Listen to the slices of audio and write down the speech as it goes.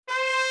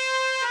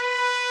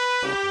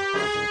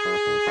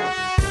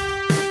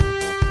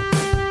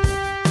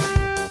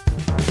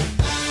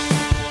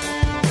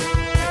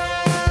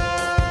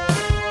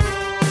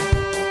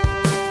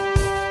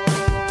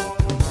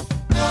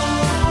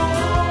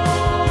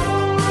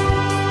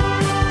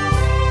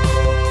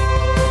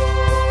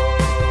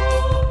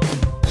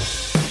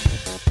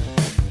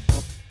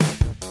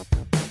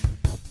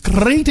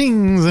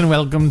Greetings and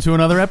welcome to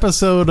another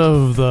episode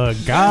of the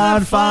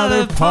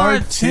Godfather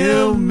Part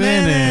 2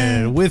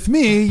 Minute. With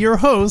me, your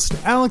host,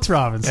 Alex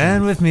Robinson.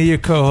 And with me, your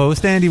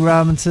co-host, Andy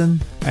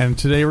Robinson. And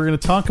today we're going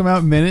to talk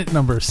about minute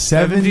number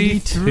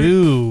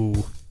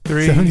 72.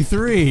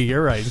 73,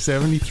 you're right,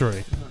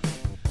 73.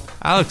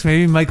 Alex,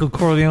 maybe Michael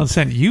Corleone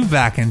sent you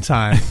back in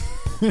time.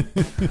 I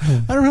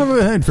don't have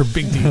a head for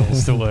big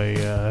deals the way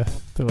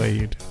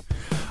you do.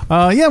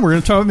 We're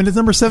going to talk about minute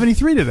number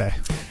 73 today.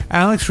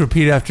 Alex,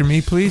 repeat after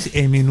me, please.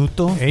 E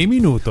minuto.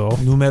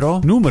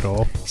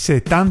 Numero.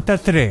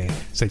 73.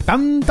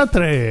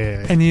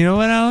 73. And you know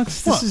what,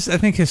 Alex? This is, I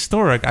think,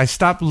 historic. I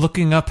stopped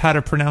looking up how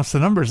to pronounce the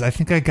numbers. I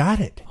think I got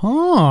it.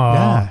 Oh.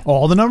 Yeah.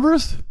 All the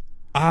numbers?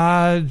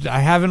 I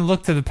haven't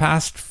looked at the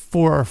past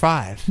 4 or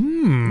 5.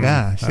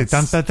 Yeah,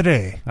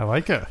 73. I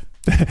like it.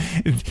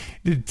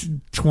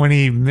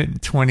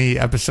 20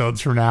 episodes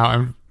from now,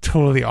 I'm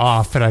totally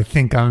off, but I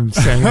think I'm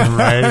saying them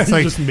right. It's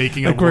like just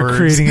making like up we're words.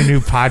 Creating a new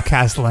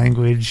podcast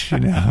language, you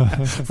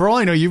know. For all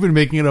I know, you've been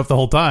making it up the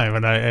whole time,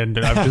 and I'm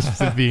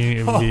just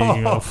being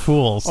a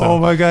fool. So. Oh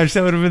my gosh,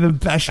 that would have been the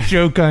best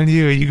joke on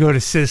you. You go to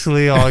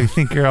Sicily, you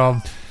think you're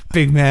all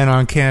big man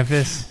on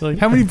campus. Like,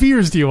 how many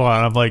beers do you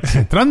want? I'm like,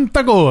 30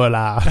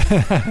 cola.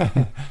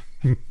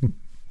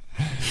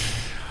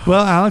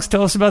 Well, Alex,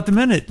 tell us about the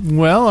minute.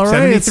 Well, all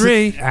right.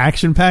 73. It's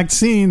action-packed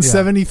scene,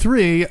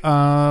 73.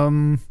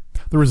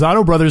 The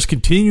Rosado brothers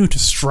continue to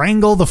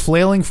strangle the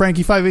flailing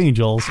Frankie Five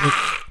Angels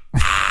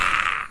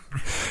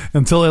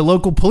until a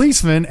local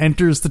policeman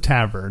enters the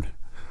tavern.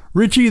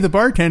 Richie, the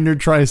bartender,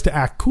 tries to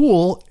act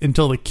cool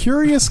until the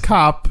curious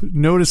cop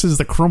notices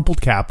the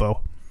crumpled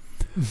capo.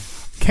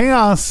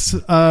 Chaos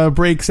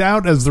breaks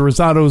out as the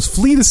Rosados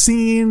flee the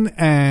scene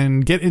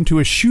and get into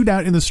a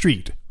shootout in the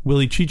street.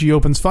 Willie Chichi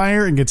opens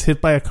fire and gets hit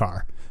by a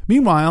car.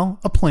 Meanwhile,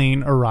 a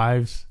plane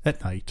arrives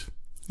at night.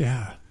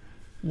 Yeah.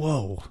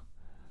 Whoa.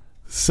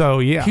 So,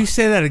 yeah. Can you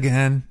say that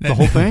again? The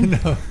whole thing?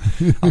 No.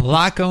 A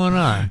lot going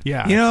on.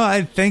 Yeah. You know,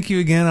 I thank you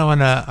again. I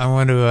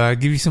want to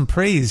give you some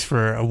praise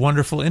for a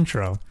wonderful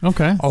intro.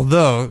 Okay.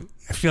 Although,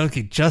 I feel like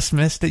you just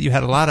missed it. You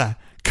had a lot of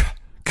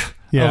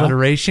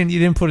alliteration. You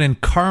didn't put in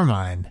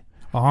Carmine.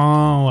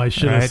 Oh, I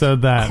should have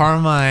said that.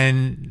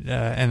 Carmine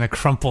and the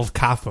crumpled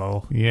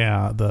capo.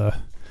 Yeah, the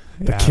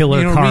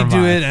killer Carmine.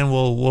 Redo it and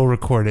we'll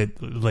record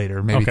it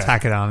later. Maybe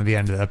tack it on at the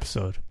end of the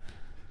episode.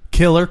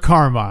 Killer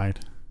Carmine.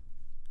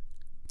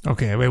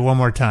 Okay, wait, one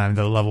more time.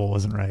 The level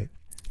wasn't right.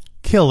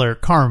 Killer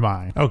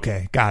Carmine.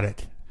 Okay, got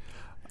it.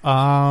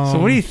 So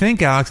what do you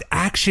think, Alex?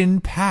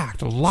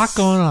 Action-packed. A lot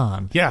going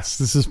on. Yes,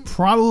 this is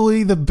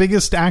probably the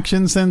biggest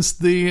action since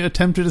the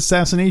attempted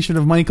assassination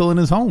of Michael in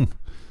his home.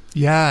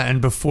 Yeah, and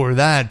before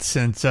that,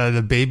 since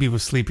the baby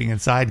was sleeping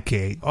inside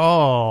Kate.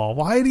 Oh,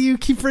 why do you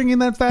keep bringing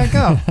that back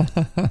up?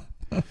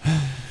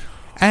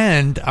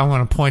 And I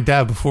want to point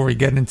out, before we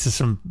get into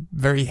some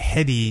very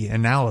heady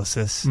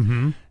analysis,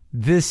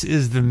 this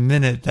is the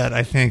minute that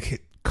I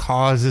think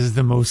causes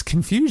the most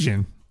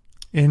confusion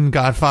in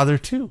Godfather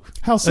 2.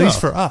 How so? At least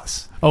for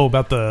us. Oh,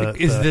 about the...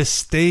 Is this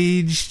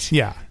staged?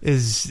 Yeah.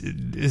 Is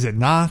it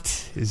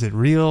not? Is it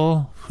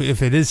real?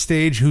 If it is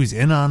staged, who's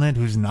in on it?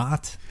 Who's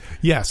not?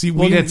 Yes,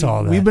 we'll get to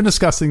all that. We've been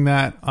discussing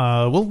that.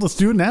 Well, let's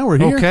do it now. We're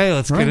here. Okay,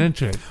 let's get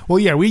into it. Well,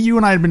 yeah, you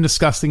and I had been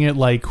discussing it.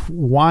 Like,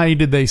 why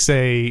did they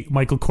say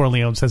Michael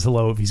Corleone says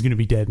hello if he's going to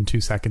be dead in 2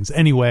 seconds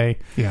anyway?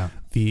 Yeah.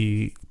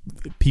 The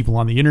people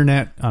on the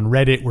internet, on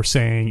Reddit, were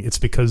saying it's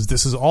because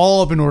this has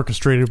all been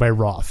orchestrated by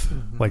Roth.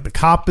 Like, the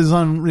cop is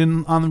on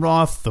the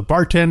Roth, the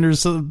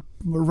bartender's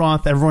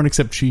Roth, everyone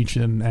except Cheech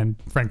and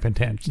Frank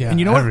Pentange. Yeah, and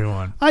you know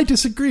everyone. what? I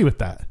disagree with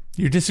that.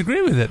 You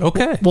disagree with it?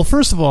 Okay. Well,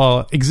 first of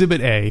all, Exhibit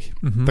A,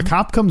 the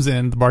cop comes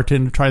in, the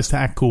bartender tries to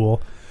act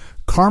cool.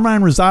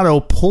 Carmine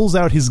Rosado pulls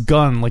out his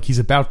gun like he's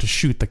about to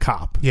shoot the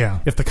cop. Yeah.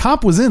 If the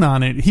cop was in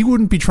on it, he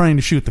wouldn't be trying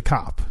to shoot the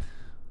cop.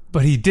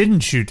 But he didn't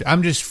shoot.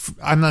 I'm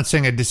not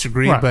saying I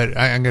disagree, right. But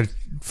I'm going to,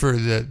 for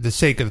the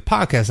sake of the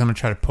podcast, I'm going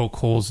to try to poke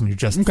holes in your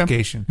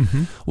justification.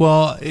 Okay.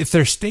 Well, if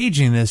they're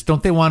staging this,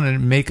 don't they want to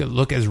make it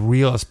look as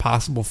real as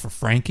possible for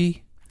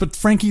Frankie? But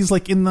Frankie's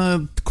like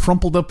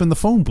crumpled up in the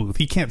phone booth.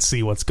 He can't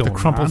see what's going on. The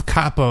crumpled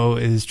capo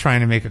is trying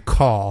to make a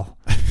call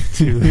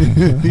to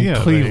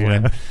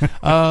Cleveland.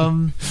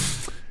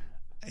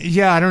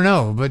 Yeah, I don't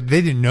know. But they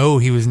didn't know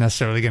he was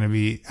necessarily going to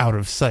be out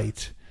of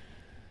sight.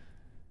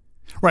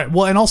 Right.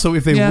 Well, and also,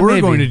 if they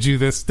were going to do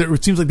this,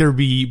 it seems like there would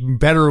be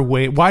better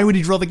way. Why would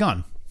he draw the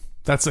gun?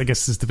 That's, I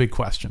guess, is the big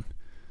question.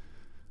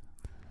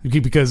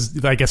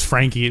 Because I guess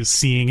Frankie is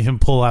seeing him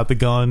pull out the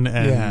gun,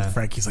 and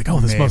Frankie's like, "Oh,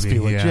 this must be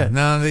legit." Yeah.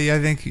 No, I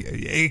think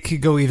it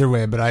could go either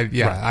way, but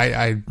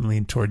I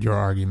lean toward your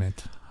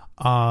argument.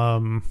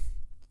 And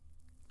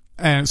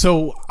And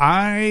so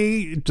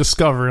I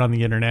discovered on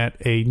the internet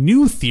a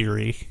new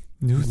theory,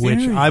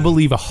 which I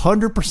believe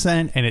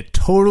 100%, and it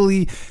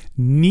totally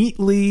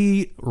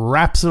neatly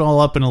wraps it all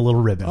up in a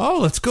little ribbon. Oh,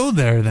 let's go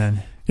there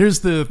then. Here's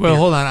the Well,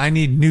 hold on. I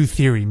need new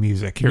theory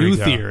music. Here we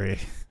go. theory.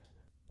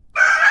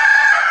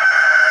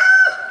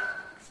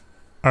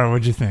 All right,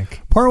 what'd you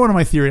think? Part one of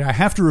my theory, I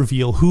have to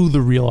reveal who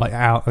the real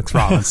Alex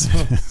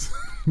Robinson is.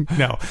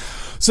 No.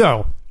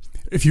 So,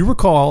 if you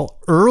recall,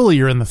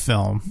 earlier in the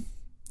film,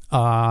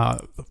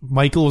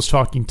 Michael was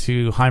talking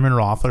to Hyman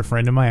Roth, our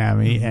friend in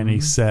Miami, and he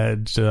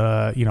said,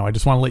 I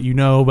just want to let you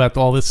know about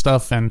all this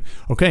stuff. And,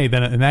 okay,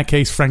 then in that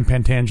case, Frank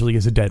Pantangeli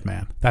is a dead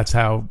man. That's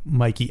how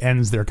Mikey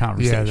ends their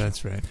conversation. Yeah,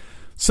 that's right.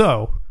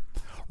 So,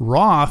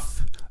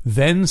 Roth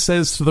then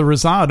says to the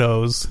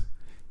Rosados,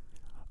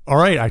 all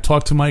right, I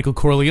talked to Michael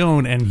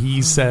Corleone, and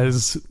he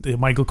says that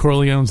Michael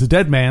Corleone's a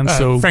dead man.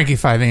 So Frankie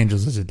Five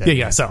Angels is a dead man.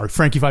 Yeah, sorry.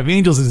 Frankie Five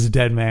Angels is a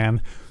dead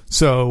man.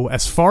 So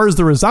as far as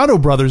the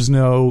Rosado brothers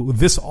know,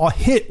 this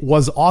hit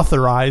was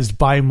authorized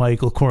by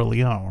Michael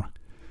Corleone.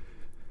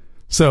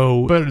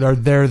 So,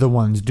 But they're the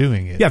ones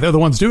doing it. Yeah, they're the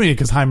ones doing it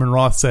because Hyman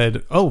Roth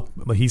said,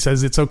 he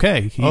says it's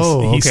okay.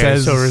 He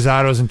says, so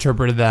Rosado's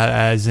interpreted that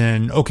as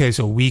in, okay,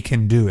 so we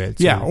can do it.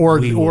 So yeah, or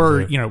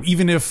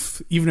even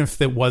if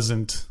it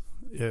wasn't...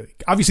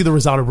 obviously, the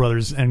Rosado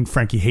brothers and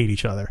Frankie hate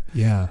each other.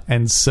 Yeah.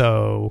 And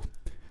so...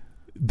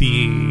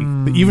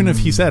 even if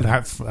he said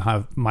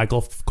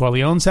Michael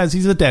Corleone says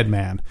he's a dead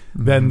man,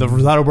 then the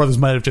Rosado brothers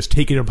might have just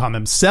taken it upon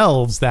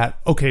themselves that,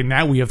 okay,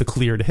 now we have the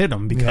clear to hit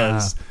him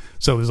because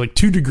so there's like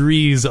 2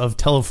 degrees of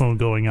telephone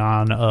going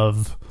on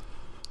of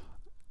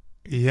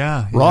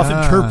Roth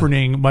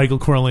interpreting Michael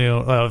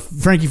Corleone,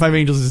 Frankie Five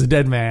Angels is a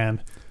dead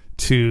man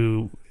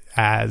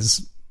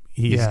as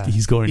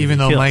he's going to even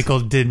be though killed. Michael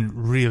didn't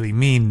really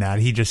mean that,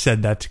 he just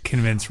said that to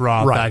convince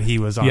Roth that he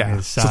was on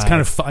his side. So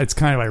it's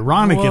kind of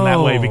ironic in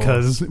that way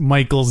because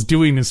Michael's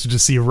doing this to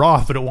deceive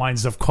Roth, but it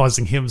winds up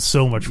causing him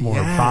so much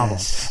more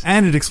problems.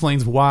 And it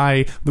explains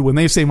why when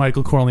they say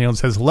Michael Corleone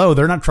says hello,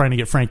 they're not trying to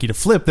get Frankie to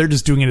flip. They're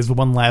just doing it as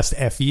one last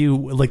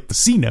FU, like the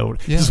C note,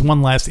 just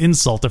one last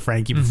insult to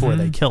Frankie before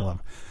they kill him.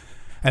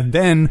 And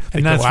then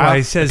that's why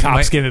he says the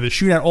cops get into the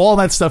shootout. All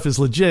that stuff is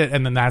legit,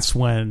 and then that's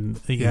when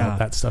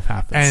that stuff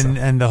happens.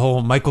 And the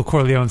whole Michael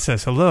Corleone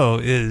says hello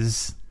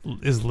is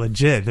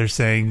legit. They're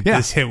saying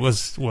this hit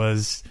was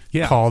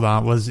called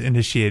on, was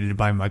initiated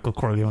by Michael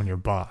Corleone, your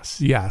boss.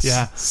 Yes.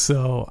 Yeah.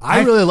 So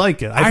I really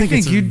like it. I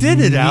think you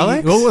did it,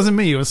 Alex. Well, it wasn't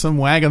me. It was some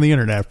wag on the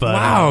internet. But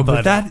wow,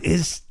 but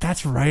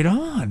that's right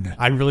on.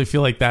 I really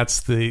feel like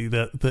that's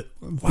the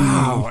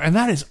wow, and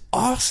that is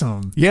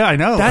awesome. Yeah, I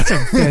know. That's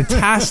a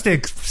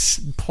fantastic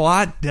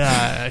plot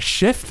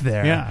shift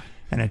there. Yeah.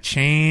 And a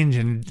change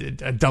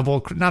and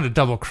not a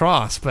double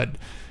cross, but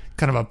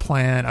kind of a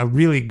plan, a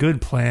really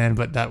good plan,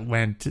 but that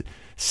went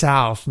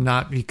south,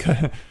 not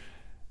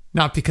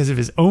because of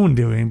his own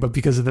doing, but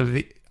because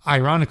of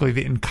ironically,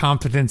 the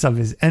incompetence of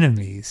his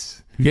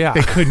enemies. Yeah.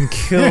 They couldn't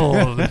kill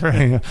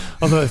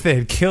although if they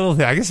had killed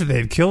him, I guess if they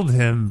had killed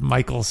him,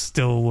 Michael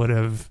still would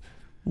have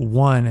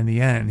won in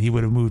the end. He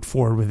would have moved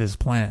forward with his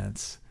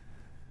plans.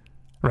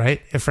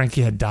 Right? If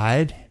Frankie had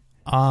died?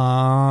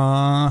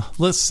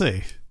 Let's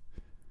see.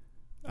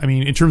 I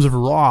mean, in terms of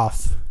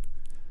Roth,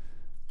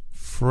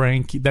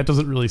 Frankie, that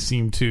doesn't really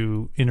seem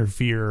to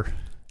interfere.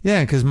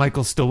 Yeah, because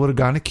Michael still would have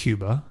gone to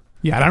Cuba.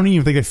 Yeah, I don't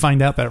even think they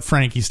find out that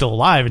Frankie's still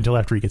alive until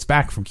after he gets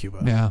back from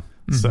Cuba. Yeah.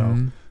 So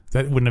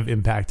that wouldn't have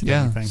impacted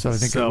anything. So I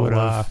think it would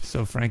have.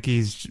 So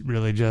Frankie's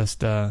really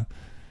just, what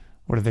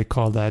do they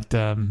call that?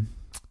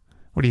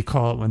 What do you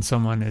call it when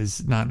someone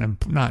is not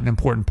an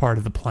important part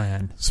of the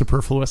plan?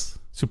 Superfluous,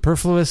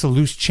 a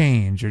loose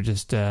change, or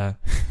just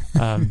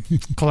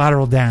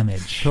collateral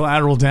damage.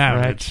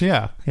 Right?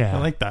 Yeah. I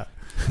like that.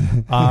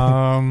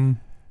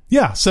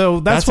 Yeah,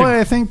 so that's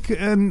why I think,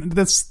 and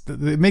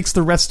it makes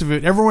the rest of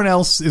it. Everyone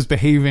else is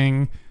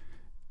behaving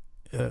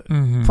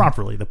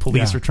properly. The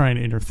police are trying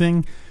to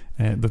interthing,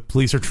 and the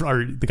police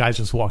are the guys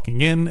just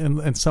walking in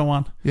and so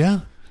on.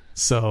 Yeah.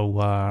 So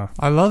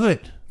I love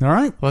it. All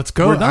right, let's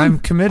go. I'm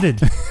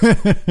committed.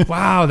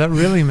 Wow, that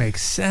really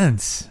makes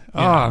sense.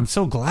 Yeah. Oh, I'm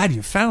so glad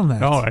you found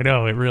that. Oh, I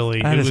know. It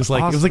was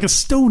like awesome. It was like a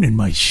stone in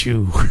my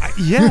shoe.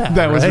 Yeah,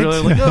 that was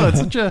really like, it's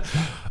such a.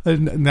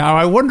 Now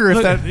I wonder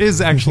if that is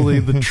actually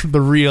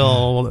the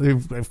real.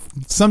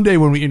 Someday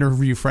when we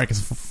interview Frank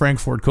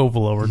Ford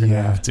Coppola, we're going to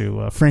have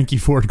to Frankie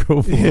Ford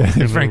Coppola.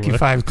 Yeah, Frankie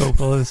Five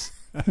Coppolas.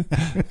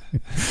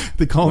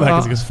 They call him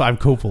that because 5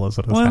 Coppolas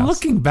at his house.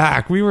 Looking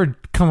back, we were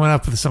coming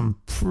up with some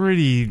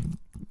pretty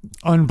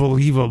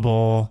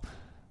unbelievable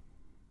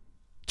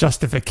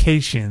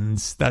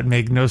justifications that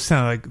make no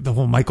sense, like the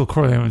whole Michael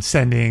Corleone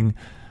sending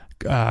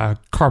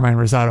Carmine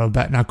Rosado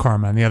back, not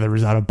Carmine, the other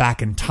Rosado,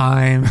 back in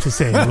time to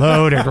say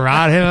hello to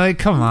garrote him. Like,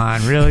 come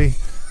on, really?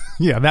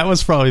 Yeah, that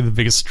was probably the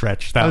biggest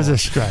stretch. That was a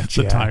stretch,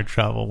 the time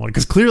travel one,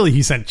 because clearly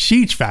he sent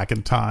Cheech back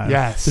in time,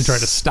 to try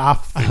to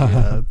stop what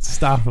was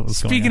going on.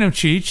 Speaking of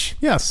Cheech,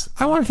 yes,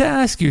 I wanted to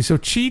ask you. So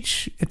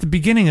Cheech, at the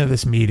beginning of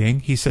this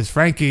meeting, he says,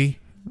 "Frankie,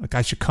 like,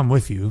 I should come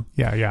with you.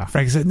 Yeah.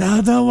 Frankie said,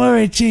 no, don't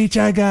worry, Cheech,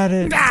 I got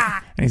it.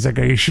 And he's like,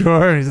 are you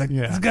sure? And he's like,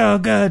 let's go,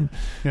 good.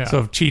 Yeah.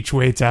 So Cheech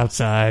waits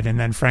outside, and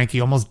then Frankie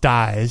almost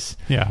dies.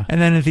 Yeah.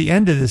 And then at the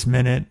end of this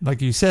minute,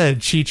 like you said,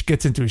 Cheech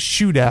gets into a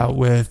shootout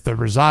with the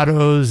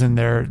Rosados and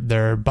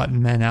their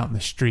button men out in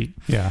the street.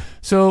 Yeah.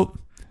 So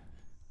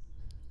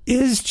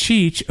is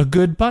Cheech a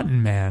good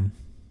button man?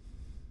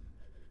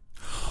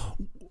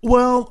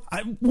 Well,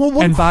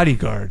 and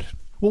bodyguard.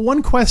 Well,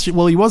 one question.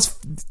 Well,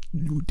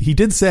 he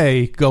did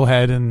say, "Go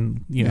ahead,"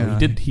 and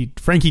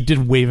Frankie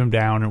did wave him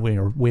down or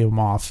wave him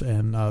off,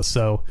 and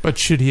so. But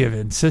should he have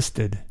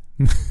insisted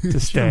to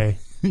stay?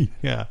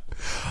 Yeah.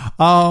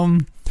 Well,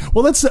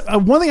 that's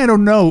one thing I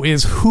don't know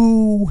is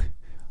who,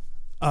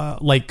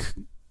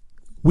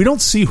 we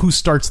don't see who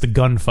starts the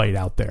gunfight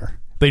out there.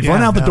 They'd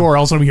run out the door,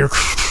 all of a sudden we hear,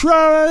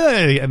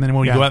 and then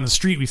when we go out in the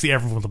street, we see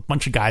everyone with a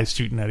bunch of guys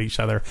shooting at each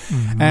other.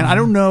 Mm-hmm. And I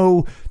don't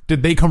know,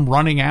 did they come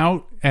running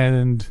out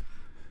and,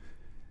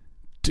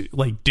 did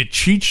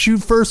Cheech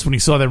shoot first when he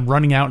saw them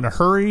running out in a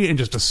hurry and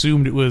just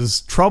assumed it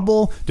was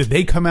trouble? Did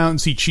they come out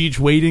and see Cheech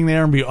waiting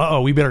there and be,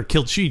 we better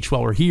kill Cheech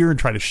while we're here and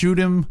try to shoot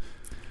him?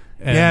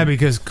 And,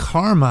 because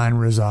Carmine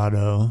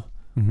Rosado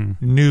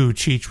knew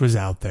Cheech was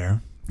out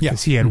there.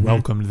 Because he had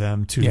welcomed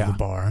them to the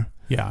bar.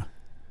 Yeah.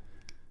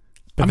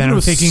 But then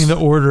I'm thinking the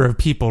order of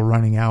people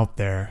running out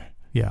there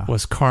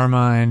was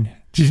Carmine.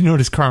 Did you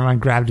notice Carmine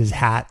grabbed his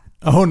hat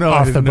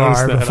off the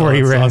bar before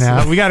he ran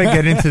out? We got to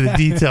get into the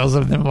details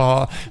of them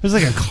all. It was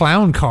like a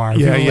clown car.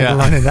 Running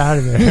out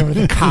of there with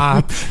a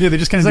cop. Yeah, they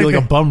just kind of do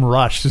like a bum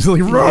rush. Just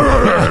like,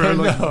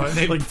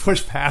 they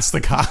push past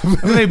the cop.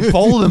 They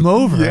bowled him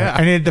over. Yeah.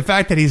 I mean, the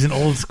fact that he's an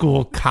old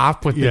school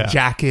cop with the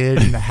jacket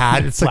and the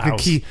hat. It's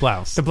like the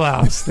blouse. The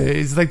blouse.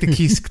 It's like the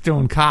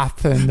Keystone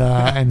Cop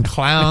and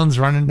clowns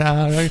running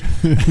down. Right?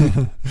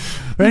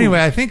 But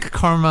anyway, I think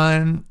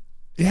Carmine.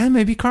 Yeah,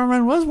 maybe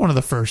Carmine was one of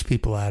the first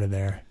people out of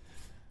there.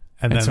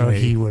 And then so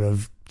he would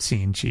have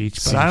seen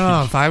Cheech. But I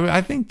don't know.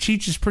 I think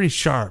Cheech is pretty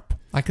sharp.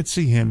 I could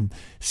see him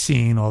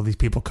seeing all these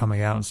people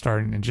coming out and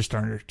starting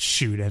to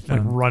shoot at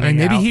them. Running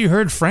maybe out. he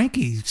heard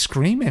Frankie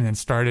screaming and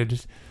started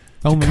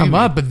to come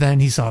up, but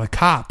then he saw the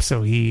cop,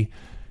 so he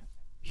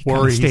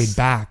kind of stayed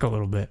back a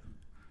little bit.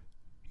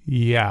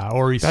 Yeah,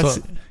 or he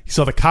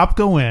saw the cop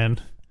go in,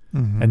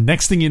 and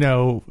next thing you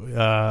know,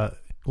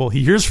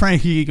 he hears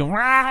Frankie go,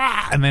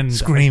 and then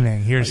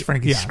screaming. Here's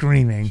Frankie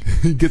screaming.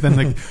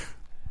 Then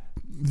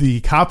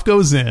the cop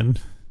goes in,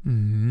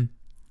 and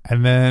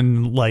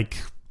then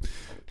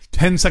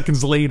 10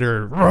 seconds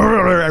later,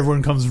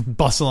 everyone comes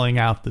bustling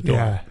out the door.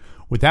 Yeah.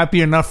 Would that be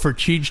enough for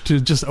Cheech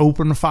to just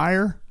open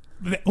fire?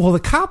 Well,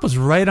 the cop was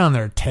right on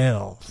their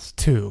tails,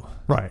 too.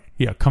 Right.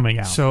 Yeah, coming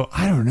out. So,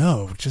 I don't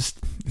know.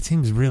 It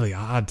seems really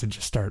odd to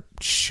just start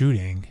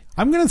shooting.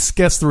 I'm going to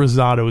guess the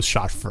Rosados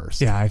shot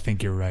first. Yeah, I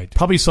think you're right.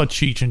 Probably saw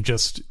Cheech and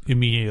just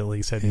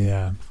immediately said...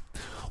 Yeah.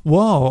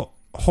 Well...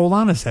 Hold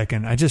on a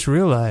second. I just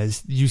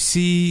realized you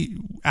see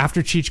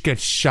after Cheech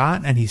gets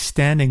shot and he's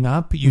standing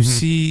up, you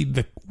see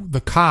the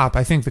cop,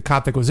 I think the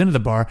cop that goes into the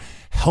bar,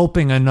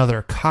 helping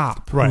another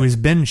cop who has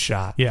been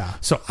shot. Yeah.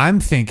 So I'm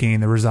thinking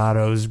the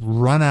Rosados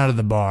run out of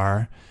the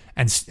bar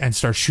and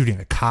start shooting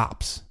the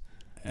cops.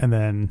 And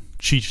then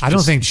Cheech... I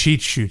don't think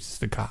Cheech shoots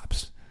the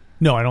cops.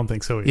 No, I don't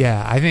think so either.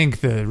 Yeah, I think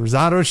the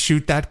Rosados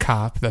shoot that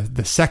cop,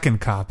 the second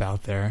cop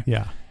out there.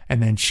 Yeah.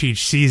 And then Cheech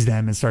sees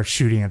them and starts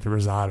shooting at the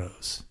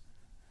Rosados.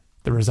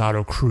 The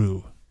Rosado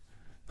crew.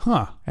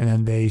 Huh. And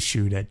then they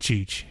shoot at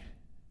Cheech.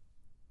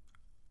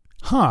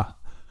 Huh.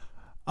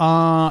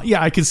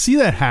 Yeah, I can see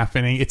that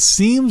happening. It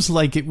seems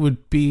like it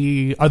would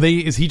be...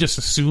 Is he just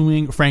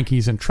assuming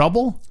Frankie's in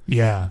trouble?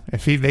 Yeah.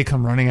 If they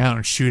come running out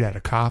and shoot at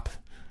a cop,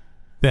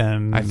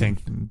 then I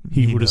think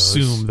he would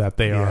assume that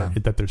they are,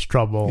 that there's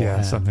trouble.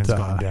 Yeah, something's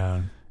gone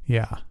down.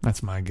 Yeah.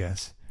 That's my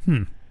guess.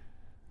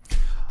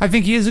 I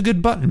think he is a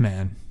good button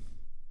man.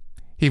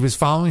 He was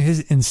following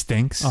his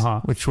instincts,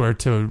 which were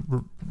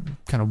to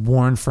kind of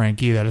warn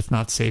Frankie that it's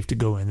not safe to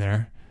go in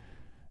there.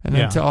 And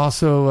then to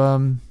also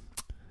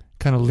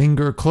kind of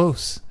linger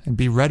close and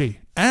be ready.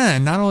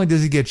 And not only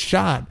does he get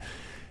shot,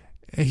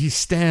 he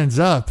stands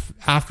up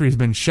after he's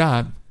been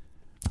shot,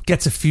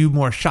 gets a few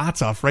more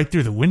shots off right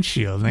through the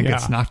windshield, and then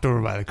gets knocked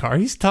over by the car.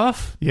 He's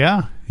tough.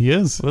 Yeah, he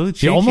is.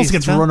 He almost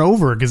gets run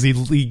over because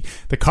the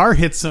car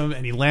hits him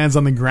and he lands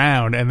on the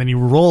ground, and then he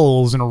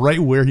rolls, and right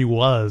where he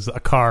was,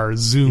 a car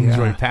zooms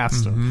right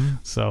past him.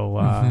 So,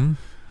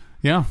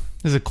 yeah.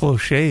 It was a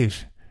close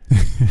shave.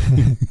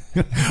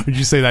 Would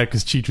you say that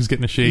because Cheech was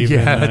getting a shave?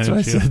 Yeah, that's why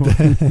I said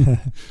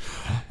that.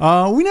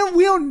 We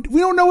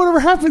don't know whatever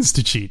happens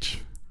to Cheech.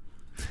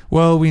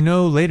 Well, we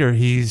know later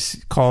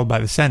he's called by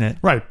the Senate.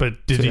 Right,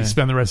 but did he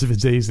spend the rest of his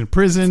days in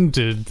prison?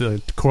 Did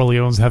the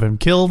Corleones have him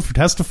killed for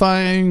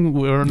testifying?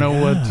 We don't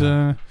know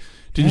what...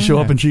 did he show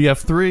up in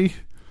GF3?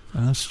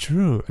 That's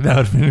true. That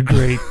would have been a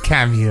great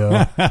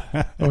cameo.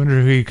 I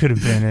wonder who he could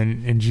have been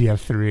in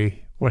GF3,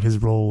 what his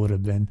role would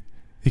have been.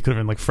 He could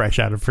have been fresh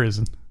out of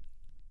prison.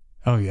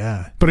 Oh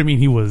yeah. But I mean,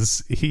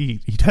 he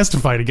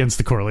testified against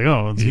the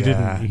Corleones. He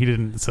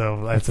didn't.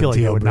 So I feel like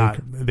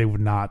they would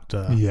not.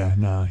 Yeah,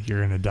 no,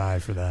 you're gonna die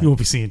for that. You won't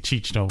be seeing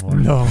Cheech no more.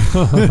 No,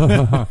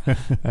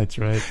 that's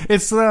right.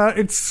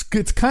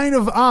 It's kind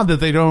of odd that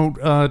they don't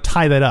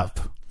tie that up.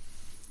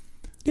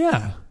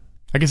 Yeah,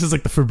 I guess it's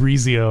like the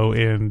Fabrizio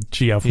in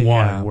GF1.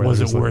 Yeah, where was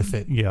it there's worth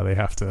it? Yeah, they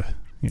have to.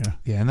 Yeah,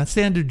 yeah, and that's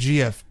the end of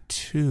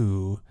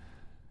GF2.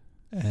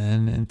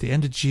 And at the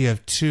end of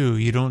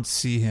GF2, you don't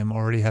see him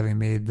already having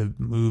made the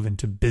move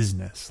into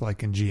business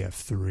like in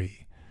GF3.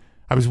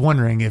 I was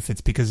wondering if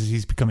it's because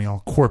he's becoming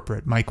all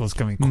corporate. Michael's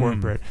becoming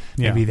corporate.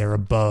 Maybe they're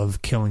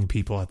above killing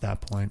people at that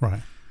point.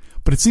 Right.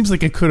 But it seems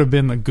like it could have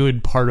been a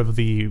good part of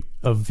the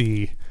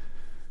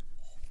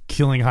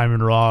killing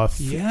Hyman Roth,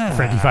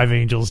 Frankie Five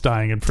Angels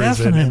dying in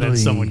prison, Definitely. and then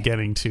someone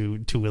getting to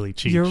Willie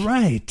Cheech. You're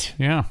right.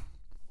 Yeah.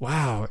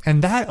 Wow.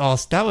 And that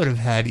would have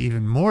had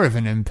even more of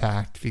an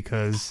impact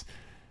because...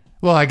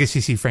 Well, I guess you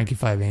see Frankie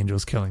Five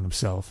Angels killing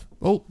himself.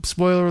 Oh,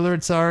 spoiler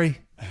alert, sorry.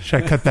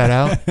 Should I cut that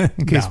out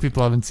in case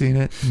people haven't seen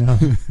it? No.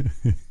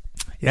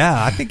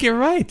 Yeah, I think you're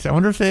right. I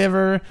wonder if they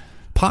ever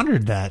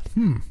pondered that.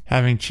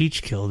 Having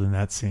Cheech killed in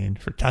that scene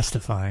for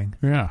testifying.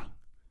 Yeah.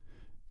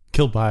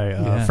 Killed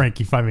by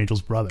Frankie Five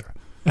Angels' brother.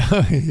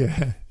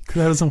 Yeah.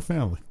 Could have his own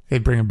family.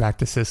 They'd bring him back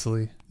to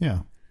Sicily. Yeah.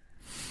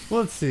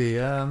 Well, let's see.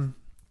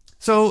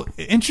 So,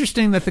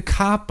 interesting that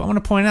I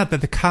want to point out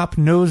that the cop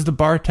knows the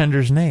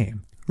bartender's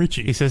name.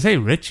 Richie. He says, "Hey,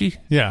 Richie."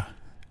 Yeah.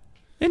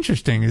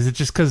 Interesting. Is it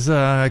just because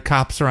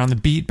cops are on the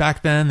beat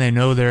back then? They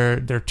know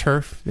their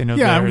turf. They know.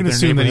 Yeah, I'm going to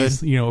assume that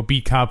he's a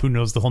beat cop who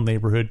knows the whole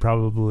neighborhood.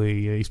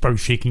 Probably he's probably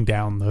shaking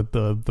down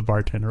the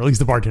bartender. Or at least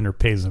the bartender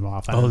pays him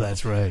off.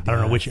 That's right. I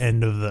don't know which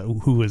end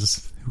of who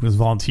was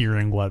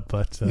volunteering what,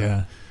 but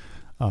it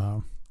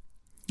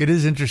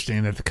is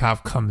interesting that the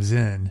cop comes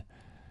in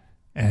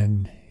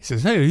and he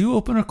says, "Hey, are you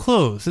open or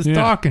closed? It's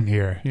dark in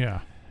here."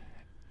 Yeah.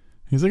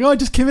 He's like, "Oh, I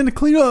just came in to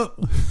clean up."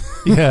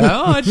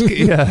 Yeah.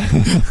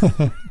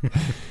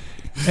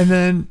 And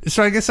then,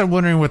 so I guess I'm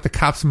wondering what the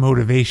cop's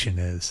motivation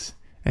is.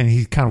 And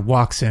he kind of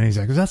walks in. He's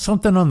like, "Is that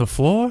something on the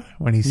floor?"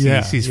 When he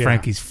sees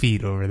Frankie's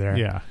feet over there.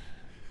 Yeah.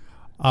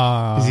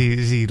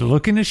 Is he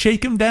looking to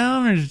shake him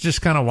down, or is he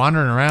just kind of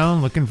wandering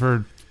around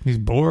he's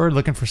bored,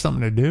 looking for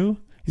something to do?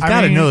 He's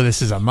got to know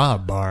this is a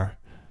mob bar.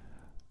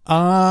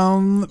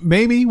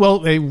 Maybe.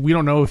 Well, we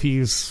don't know if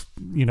he's,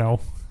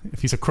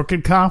 if he's a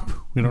crooked cop.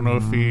 We don't know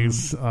if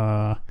he's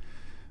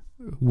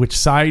which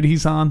side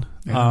he's on.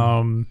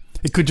 Yeah.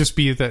 It could just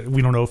be that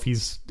we don't know if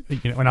he's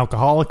an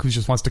alcoholic who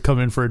just wants to come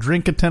in for a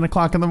drink at 10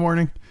 o'clock in the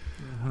morning.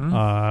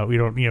 We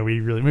don't, we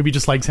really maybe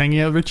just likes hanging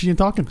out with Richie and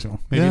talking to him.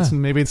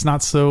 Maybe it's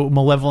not so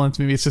malevolent.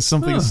 Maybe it's just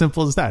something as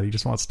simple as that. He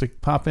just wants to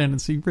pop in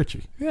and see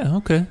Richie. Yeah.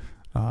 Okay.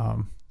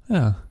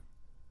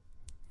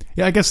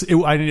 Yeah, I guess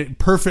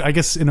perfect. I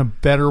guess in a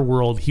better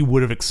world, he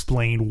would have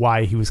explained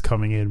why he was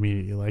coming in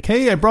immediately. Like,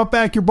 "Hey, I brought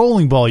back your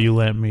bowling ball you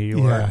lent me,"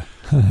 or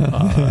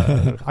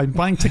 "I'm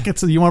buying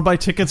tickets. You want to buy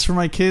tickets for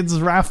my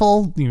kids'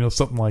 raffle?"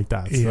 Something like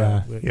that.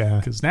 So,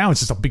 Because now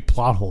it's just a big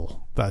plot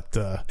hole that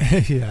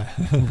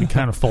it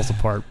kind of falls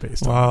apart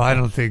based on. Well, I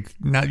don't think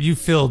now you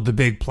filled the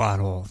big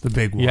plot hole, the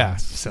big one.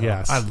 Yes.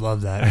 I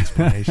love that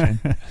explanation.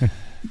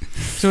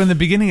 So in the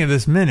beginning of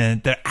this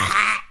minute,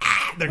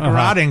 they're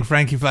garroting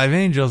Frankie Five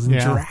Angels and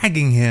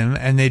dragging him,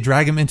 and they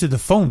drag him into the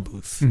phone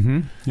booth.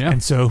 Mm-hmm. Yeah.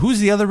 And so who's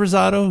the other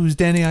Rosado? Who's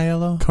Danny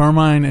Aiello?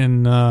 Carmine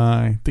and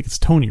I think it's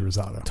Tony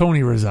Rosado. So Tony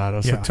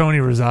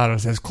Rosado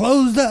says,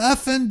 "Close the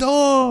effing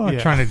door,"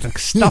 trying to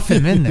stuff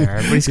him in there,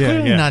 but he's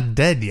clearly not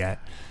dead yet.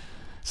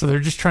 So they're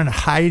just trying to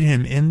hide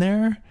him in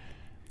there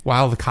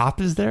while the cop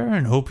is there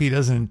and hope he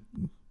doesn't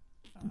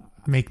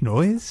make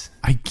noise.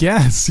 I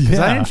guess. Because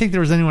I didn't think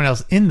there was anyone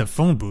else in the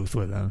phone booth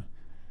with him.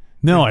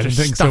 No, I didn't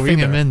think so either. Stuffing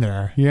him in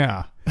there.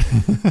 Yeah.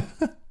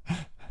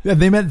 Yeah,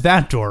 they meant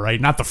that door, right?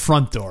 Not the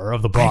front door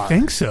of the bar. I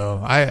think so.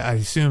 I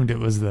assumed it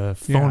was the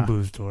phone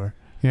booth door.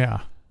 Yeah.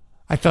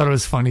 I thought it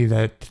was funny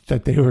that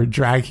they were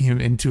dragging him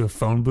into a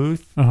phone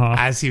booth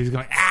as he was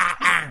going,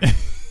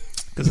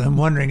 because I'm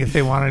wondering if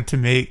they wanted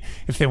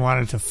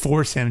to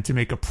force him to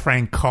make a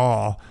prank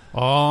call to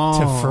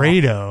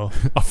Fredo.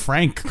 A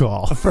Frank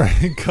call.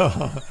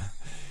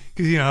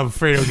 Because,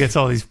 Fredo gets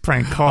all these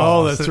prank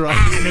calls. Oh, that's right.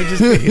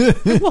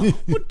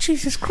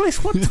 Jesus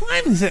Christ, what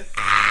time is it?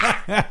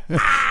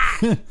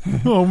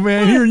 Oh,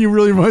 man, hearing you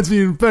really reminds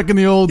me of back in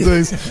the old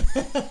days.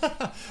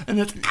 And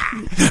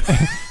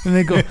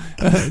they go,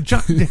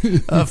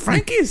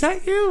 Frankie, is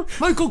that you?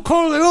 Michael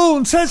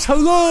Corleone says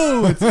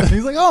hello.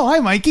 He's like, "Oh, hi,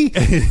 Mikey."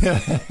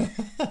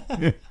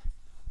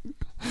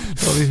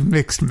 All these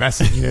mixed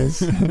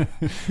messages. And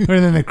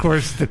then, of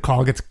course, the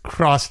call gets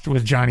crossed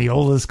with Johnny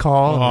Ola's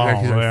call.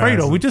 He's like,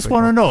 "Fredo, we just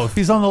want to know if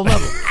he's on the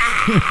level."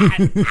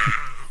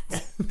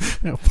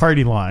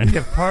 Party line.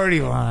 Yeah, party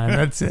line.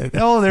 That's it.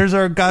 Oh, there's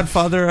our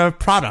Godfather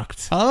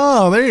product.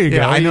 Oh, there you go.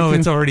 Yeah, I know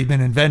it's already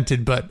been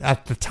invented, but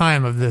at the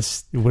time of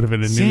this, it would have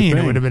been a scene, new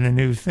thing. It would have been a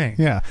new thing.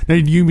 Yeah. Now,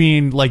 do you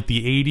mean like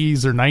the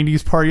 80s or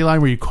 90s party line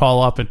where you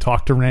call up and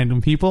talk to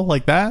random people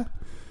like that?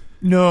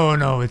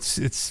 No,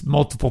 it's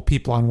multiple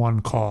people on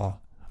one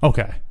call.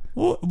 Okay.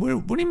 What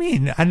do you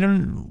mean? I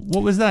don't.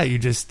 What was that? You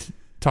just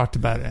talked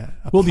about it.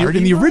 Well,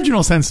 in the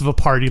original sense of a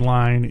party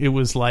line, it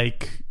was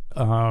like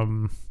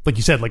you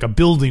said, like a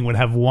building would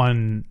have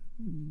one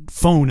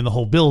phone in the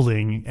whole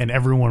building, and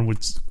everyone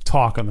would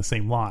talk on the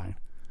same line.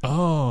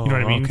 Oh, you know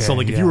what I mean? okay, So,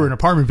 like, if you were in an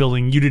apartment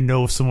building, you didn't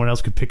know if someone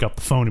else could pick up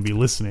the phone and be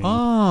listening.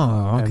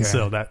 Oh, okay. And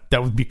so that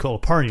would be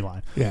called a party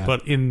line. Yeah.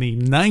 But in the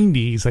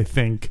 90s, I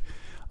think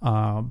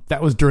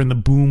that was during the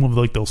boom of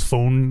like these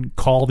phone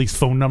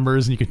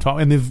numbers, and you could talk,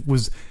 and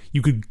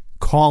you could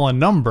call a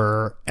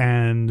number,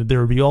 and there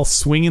would be all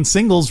swinging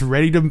singles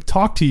ready to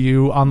talk to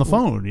you on the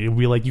phone. It would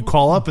be like you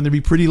call up, and there'd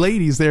be pretty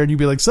ladies there, and you'd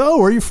be like, "So,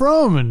 where are you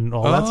from?" and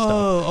all that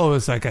stuff. Oh,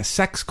 it's like a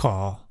sex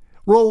call.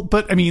 Well,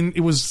 but I mean,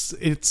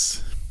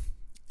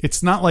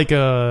 it's not like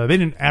they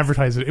didn't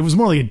advertise it. It was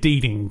more like a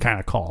dating kind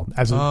of call.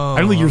 I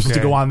don't think you were supposed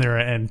to go on there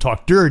and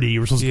talk dirty. You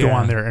were supposed to go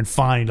on there and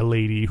find a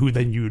lady who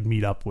then you would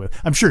meet up with.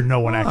 I'm sure no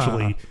one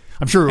actually.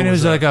 I'm sure it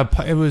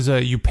was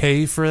you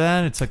pay for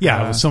that. It's like it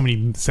was so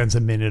many cents a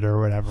minute or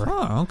whatever.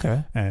 Oh,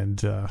 okay.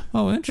 And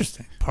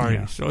interesting. Party.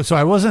 Yeah. So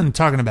I wasn't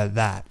talking about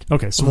that.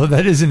 Okay, so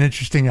that is an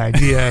interesting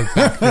idea.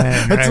 Back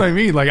then, that's what I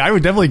mean. Like, I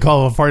would definitely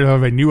call a party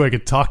if I knew I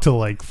could talk to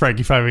like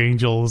Frankie Five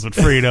Angels and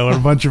Fredo and a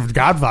bunch of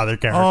Godfather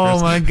characters. Oh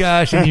my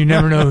gosh! And you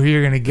never know who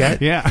you're gonna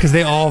get. Yeah, because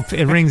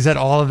it rings at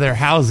all of their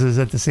houses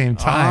at the same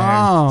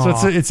time.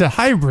 Oh. So it's a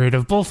hybrid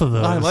of both of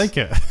those. I like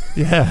it.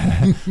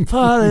 Yeah.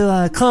 Party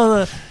line.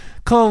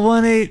 Call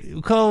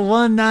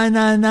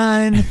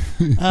 1999.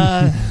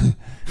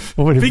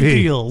 What would it Big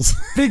be? deals.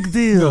 Big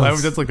deals. No,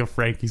 that's like a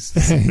Frankie.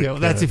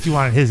 That's if you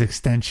wanted his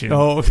extension.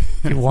 Oh, okay.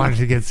 If you wanted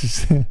to get.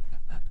 And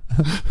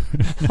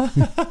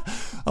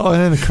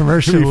then the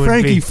commercial would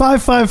Frankie be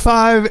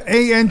 555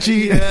 ANG.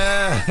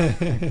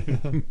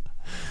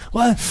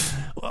 Yeah.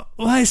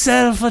 Why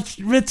settle for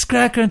Ritz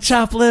cracker and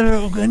chopped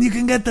liver when you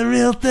can get the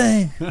real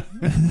thing?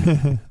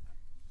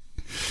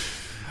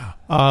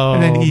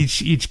 And then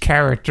each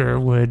character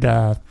would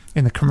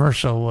in the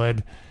commercial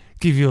would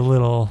give you a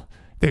little.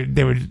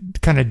 They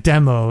would kind of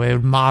demo. They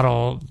would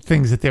model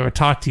things that they would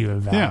talk to you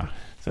about. Yeah.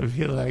 So if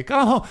you're like,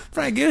 "Oh,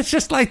 Frank, it's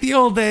just like the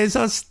old days.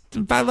 I was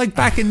like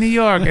back in New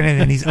York," and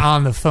then he's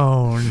on the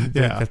phone.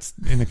 Yeah. That's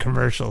in the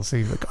commercial. So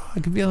you're like, "Oh, I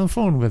could be on the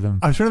phone with him."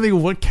 I'm trying to think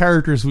of what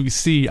characters we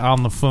see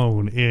on the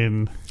phone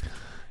in.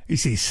 You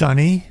see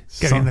Sonny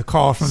getting the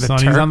call from the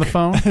Sonny's Turk. on the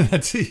phone.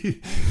 That's you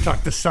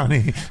talk to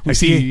Sonny. We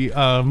see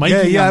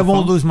Mikey. Yeah, I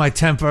won't phone. lose my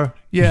temper.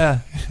 Yeah.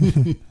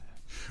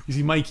 We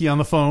see Mikey on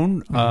the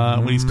phone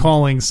when he's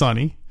calling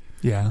Sonny.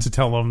 Yeah. To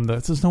tell him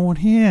that there's no one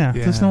here.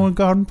 Yeah. There's no one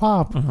Garden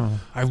Pop.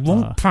 I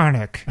won't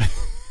panic.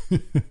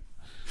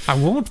 I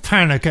won't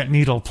panic at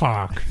Needle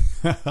Park.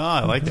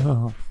 I like it.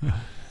 And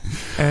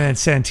then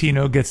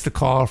Santino gets the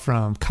call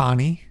from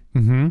Connie.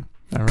 Mm-hmm.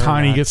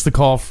 Connie gets the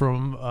call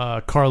from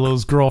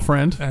Carlo's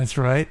girlfriend. That's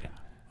right.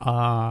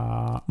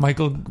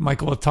 Michael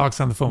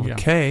talks on the phone with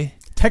Kay.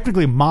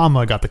 Technically,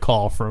 Mama got the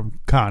call from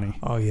Connie.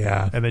 Oh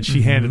yeah, and then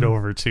she handed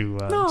over to.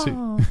 I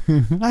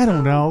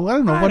don't know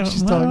what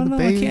she's talking to.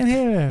 I can't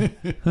hear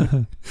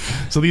her.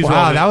 So these.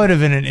 Wow, that would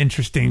have been an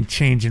interesting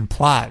change in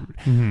plot.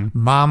 Mm-hmm.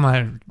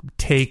 Mama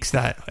takes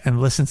that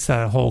and listens to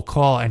that whole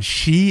call, and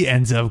she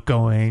ends up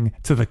going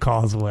to the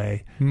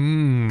causeway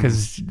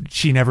because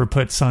she never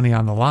put Sonny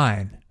on the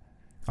line.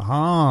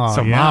 Oh,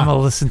 so Mama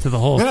listened to the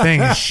whole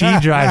thing, and she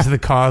drives to the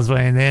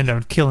causeway, and they end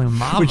up killing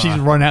Mama. When she's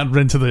run out and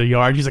run to the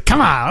yard, she's like,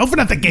 "Come on, open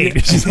up the gate!"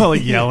 Yeah. She's all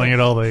like yelling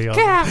at all the.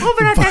 Yeah,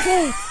 open up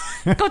the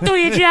gate. Go do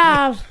your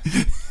job.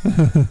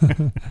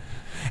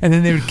 And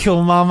then they would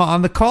kill Mama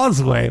on the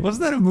causeway.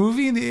 Wasn't that a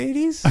movie in the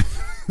 80s?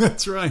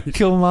 That's right.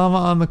 Kill Mama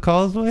on the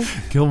causeway.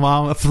 Kill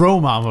Mama. Throw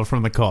Mama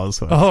from the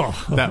causeway.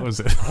 Oh, that was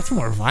it. That's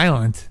more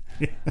violent.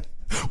 Yeah.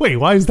 Wait,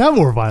 why is that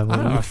more violent?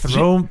 I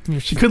don't know,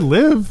 she could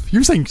live.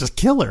 You're saying just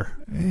kill her.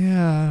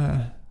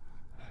 Yeah.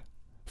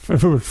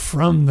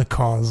 From the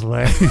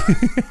causeway.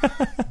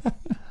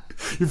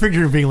 You're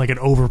picturing it being like an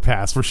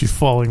overpass where she's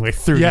falling like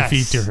 30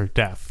 feet to her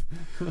death.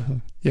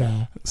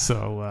 Yeah.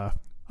 So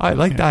I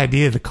like the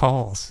idea of the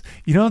calls.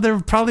 You know, there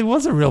probably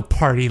was a real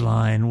party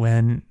line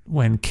when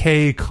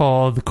Kay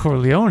called the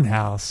Corleone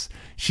house.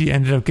 She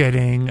ended up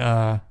getting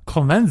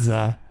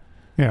Clemenza.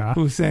 Yeah.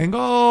 Who's saying,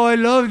 "Oh, I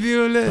love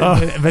you,"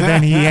 but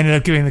then he ended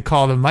up giving the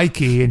call to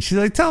Mikey, and she's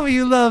like, "Tell me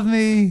you love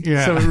me."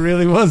 Yeah. So it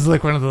really was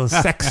like one of those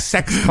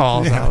sex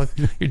calls. Yeah.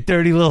 Your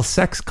dirty little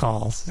sex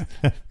calls.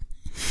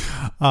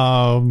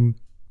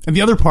 And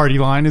the other party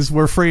line is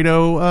where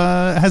Fredo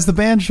has the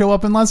band show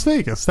up in Las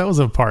Vegas. That was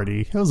a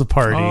party. Oh,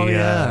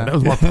 yeah. That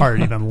was more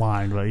party than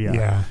line, but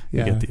yeah.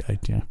 You get the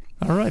idea.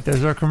 All right,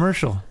 there's our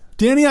commercial.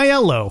 Danny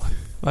Aiello.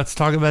 Let's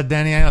talk about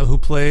Danny Aiello, who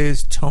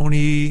plays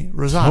Tony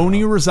Rosato.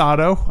 Tony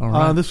Rosato.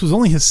 Right. This was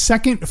only his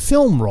second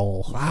film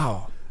role.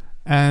 Wow.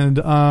 And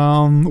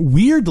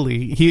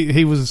weirdly,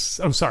 he was,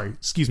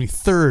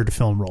 third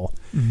film role.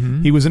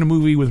 Mm-hmm. He was in a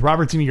movie with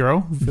Robert De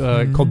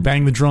Niro called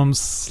Bang the Drums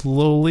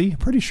Slowly.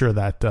 Pretty sure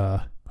that...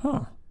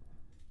 I'm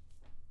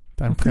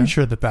pretty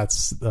sure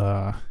that's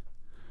the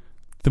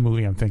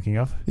movie I'm thinking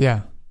of.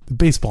 Yeah. The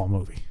baseball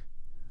movie.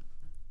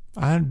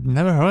 I've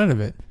never heard of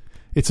it.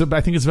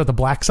 I think it's about the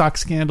Black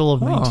Sox scandal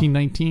of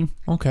 1919.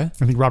 Okay.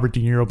 I think Robert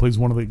De Niro plays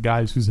one of the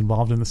guys who's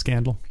involved in the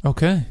scandal.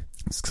 Okay.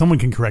 Someone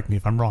can correct me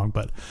if I'm wrong,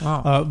 but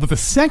the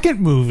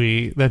second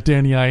movie that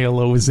Danny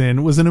Aiello was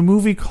in a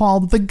movie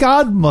called The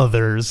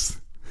Godmothers.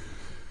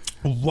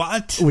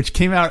 What? Which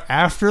came out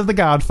after The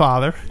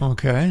Godfather.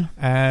 Okay.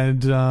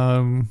 And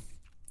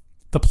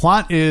the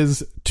plot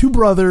is two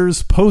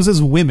brothers pose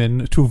as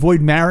women to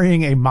avoid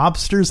marrying a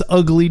mobster's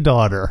ugly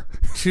daughter.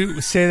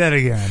 Say that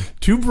again.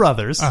 Two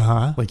brothers,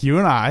 like you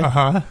and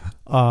I,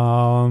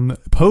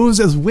 pose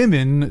as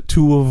women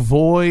to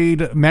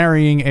avoid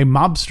marrying a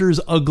mobster's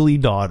ugly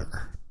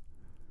daughter.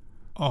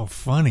 Oh,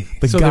 funny.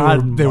 So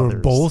they were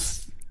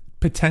both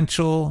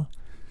potential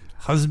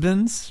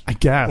husbands, I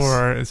guess,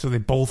 or so they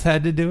both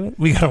had to do it.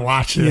 We gotta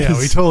watch this. Yeah,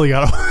 we totally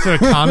gotta. So a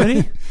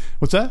comedy.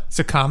 What's that? It's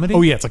a comedy.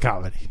 Oh yeah, it's a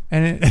comedy.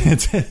 And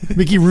it's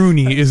Mickey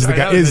Rooney is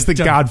the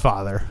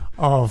Godfather.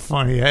 Oh,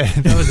 funny.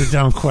 That was a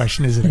dumb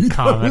question. Is it a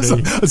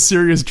comedy? A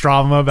serious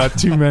drama about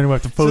two men who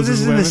have to pose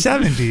as women. This is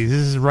in the 70s. This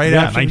is right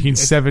after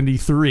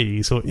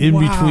 1973. So in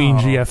between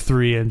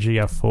GF3 and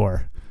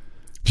GF4.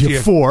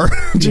 GF4,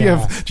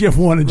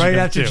 GF1 and GF2. Right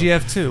after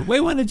GF2.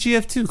 Wait, when did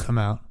GF2 come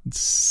out?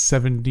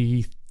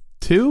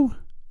 72?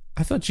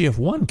 I thought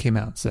GF1 came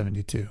out in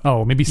 72.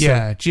 Oh, maybe so.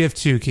 Yeah,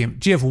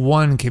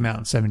 GF1 came out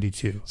in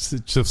 72.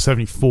 So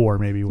 74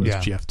 maybe was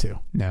GF2.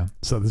 No.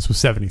 So this was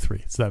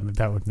 73. So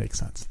that would make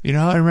sense. You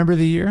know how I remember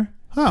the year?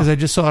 Because I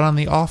just saw it on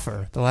The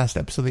Offer, the last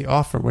episode of The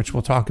Offer, which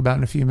we'll talk about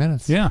in a few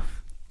minutes. Yeah.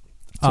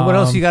 So what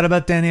else you got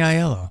about Danny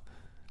Aiello?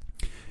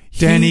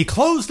 Danny,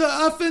 close the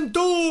effing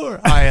door!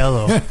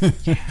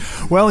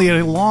 Aiello. Well, he had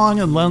a long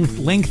and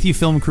lengthy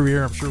film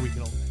career. I'm sure we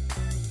can all.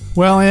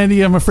 Well,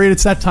 Andy, I'm afraid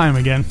it's that time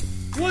again.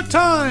 What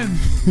time?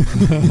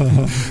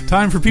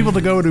 Time for people to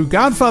go to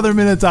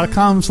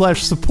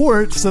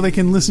godfatherminute.com/support so they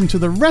can listen to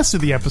the rest of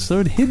the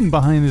episode hidden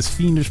behind this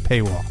fiendish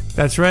paywall.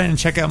 That's right, and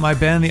check out my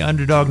band, the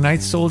Underdog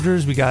Night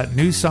Soldiers. We got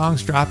new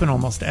songs dropping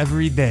almost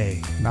every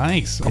day.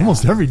 Nice. Yeah.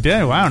 Almost every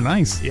day. Wow,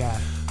 nice. Yeah.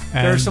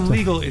 There are some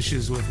legal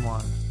issues with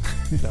one.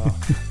 So.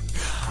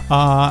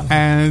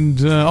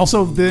 And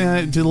also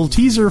the little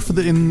teaser for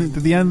at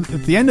the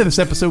end of this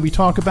episode, we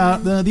talk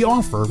about the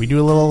Offer. We do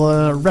a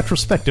little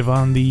retrospective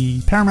on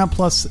the Paramount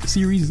Plus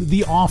series,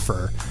 The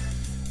Offer.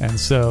 And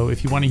so,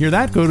 if you want to hear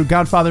that, go to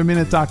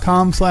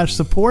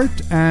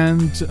godfatherminute.com/support.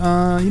 And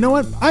you know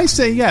what? I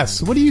say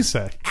yes. What do you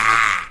say?